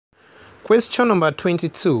Question number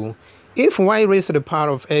 22. If y raised to the power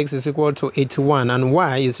of x is equal to 81 and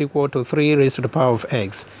y is equal to 3 raised to the power of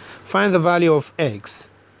x, find the value of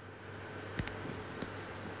x.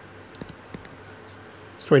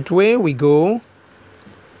 Straight away we go.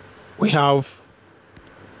 We have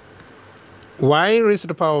y raised to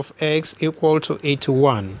the power of x equal to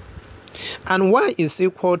 81. And y is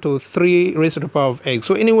equal to 3 raised to the power of x.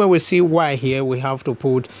 So anywhere we see y here, we have to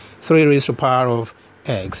put 3 raised to the power of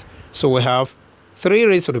x. So we have 3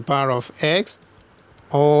 raised to the power of x,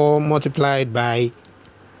 all multiplied by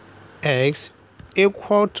x,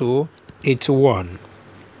 equal to 81.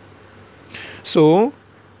 So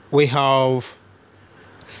we have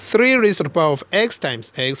 3 raised to the power of x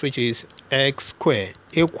times x, which is x squared,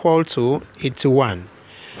 equal to 81.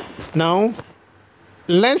 Now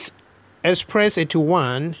let's express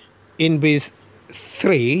 81 in base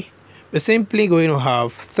 3. We're simply going to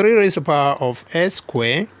have 3 raised to the power of x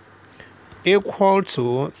squared equal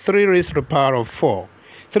to 3 raised to the power of 4.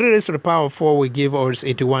 3 raised to the power of 4 will give us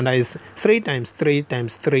 81. That is 3 times 3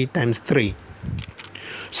 times 3 times 3.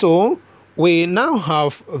 So we now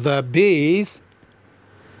have the base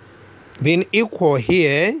being equal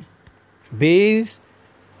here. Base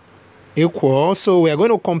equal. So we are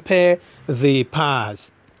going to compare the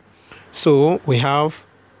powers. So we have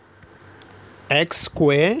x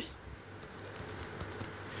squared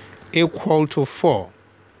equal to 4.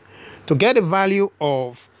 To get the value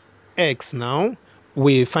of x now,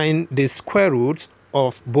 we find the square root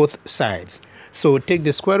of both sides. So take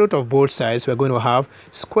the square root of both sides. We're going to have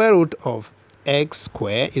square root of x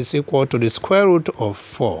squared is equal to the square root of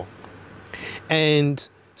 4. And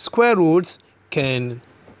square roots can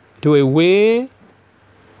do away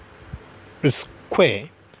with square.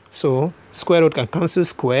 So square root can cancel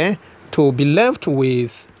square to be left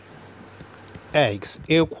with x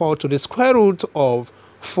equal to the square root of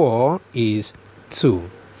 4 is 2.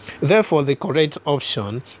 Therefore, the correct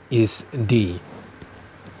option is D.